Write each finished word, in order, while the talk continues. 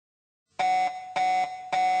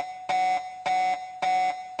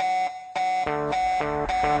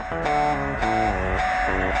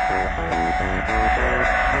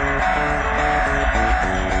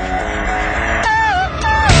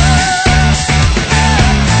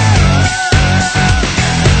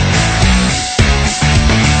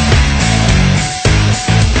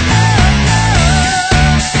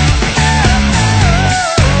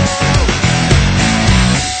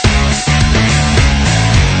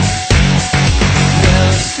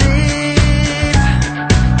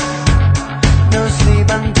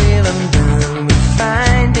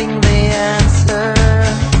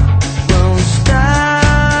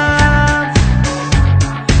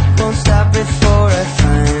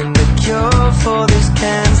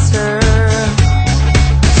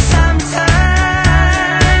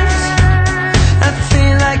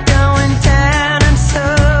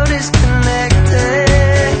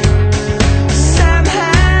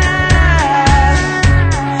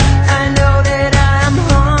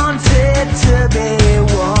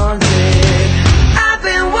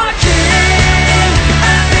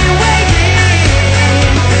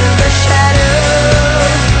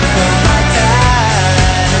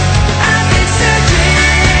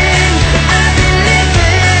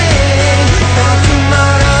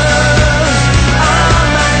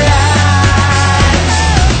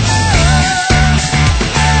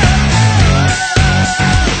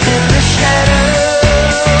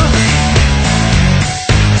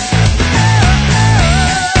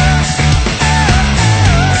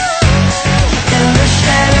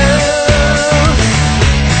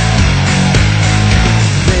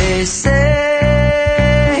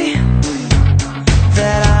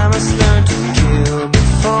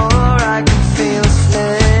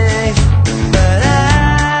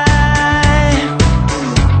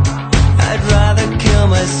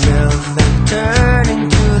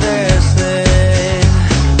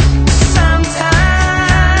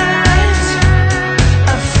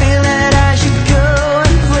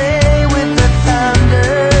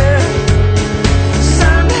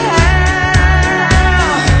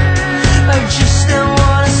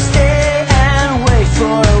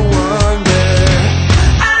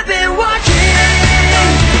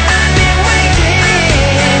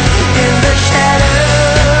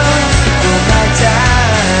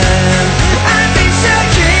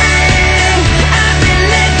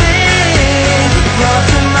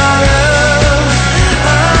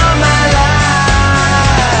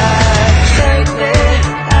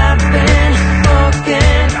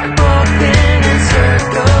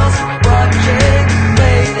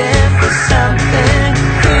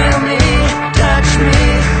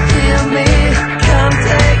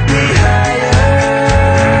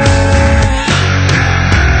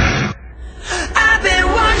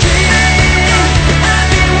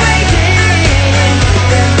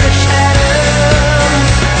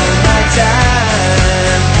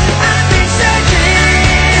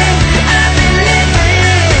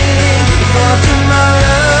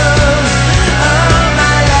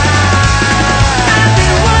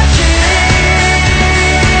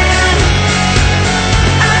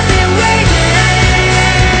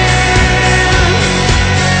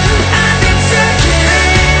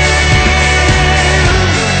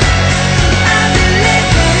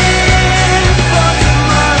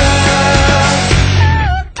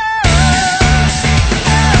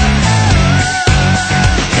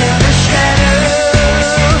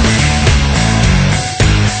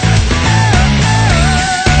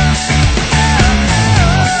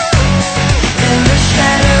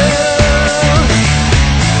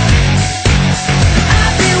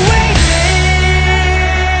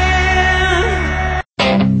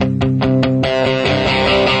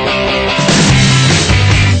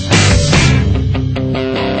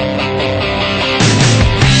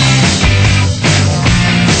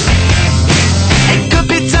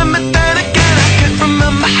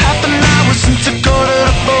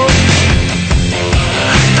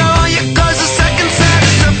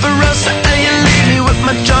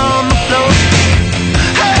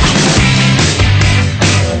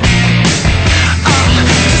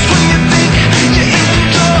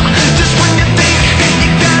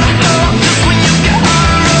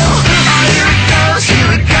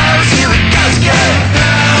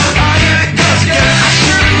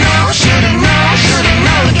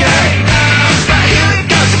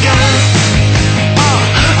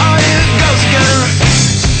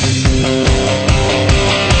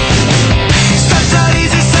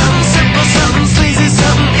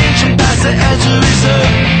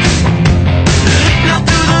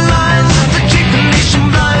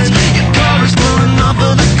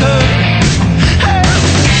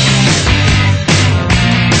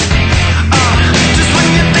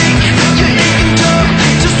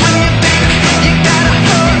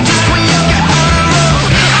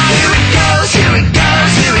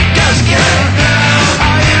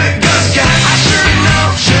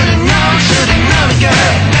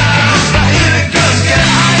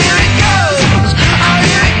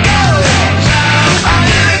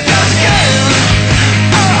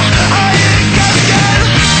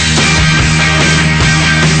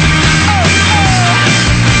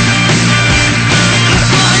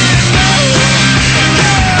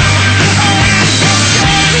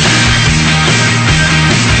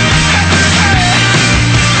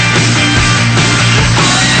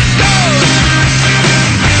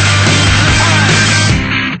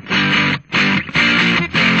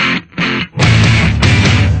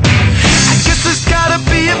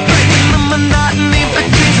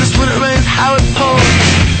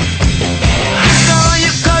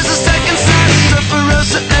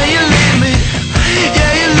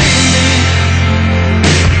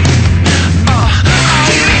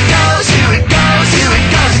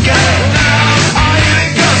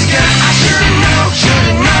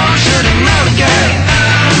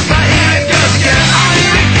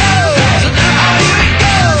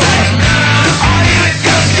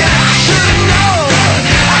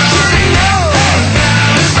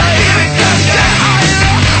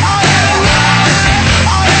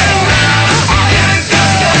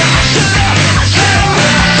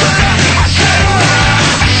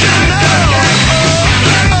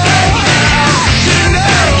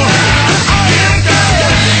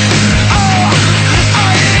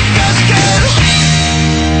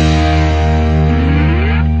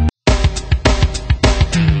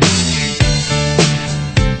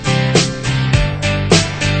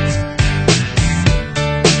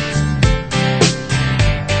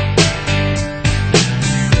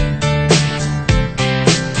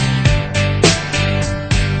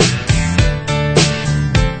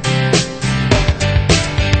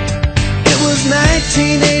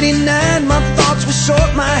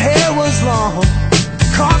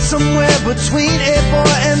somewhere between a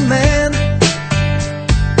boy and man.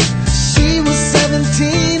 She was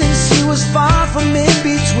 17 and she was far from in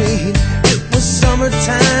between. It was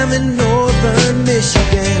summertime in northern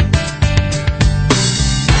Michigan.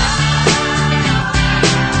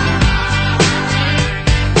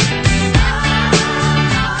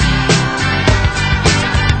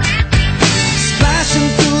 Splashing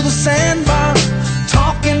through the sandbar,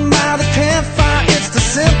 talking by the campfire. It's the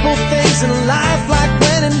simple things in life, like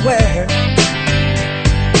when and where.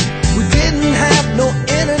 We didn't have no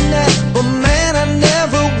internet, but man, I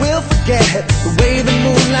never will forget the way the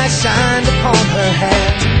moonlight shined upon her hair.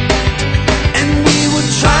 And we were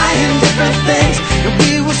trying different things, and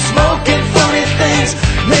we were smoking funny things,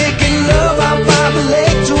 making love out by the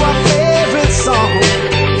lake to our favorite song,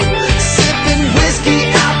 sipping whiskey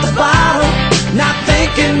out the bottle, not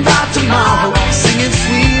thinking about tomorrow, singing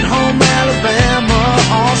Sweet Home Alabama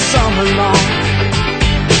all summer long.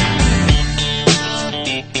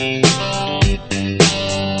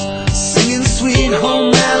 Singing Sweet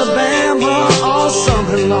Home Alabama all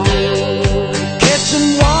summer long. Catching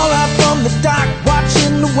walleye from the dock,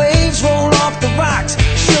 watching the waves roll off the rocks.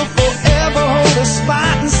 She'll forever hold a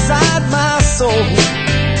spot inside my soul.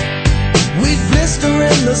 We'd blister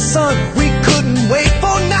in the sun.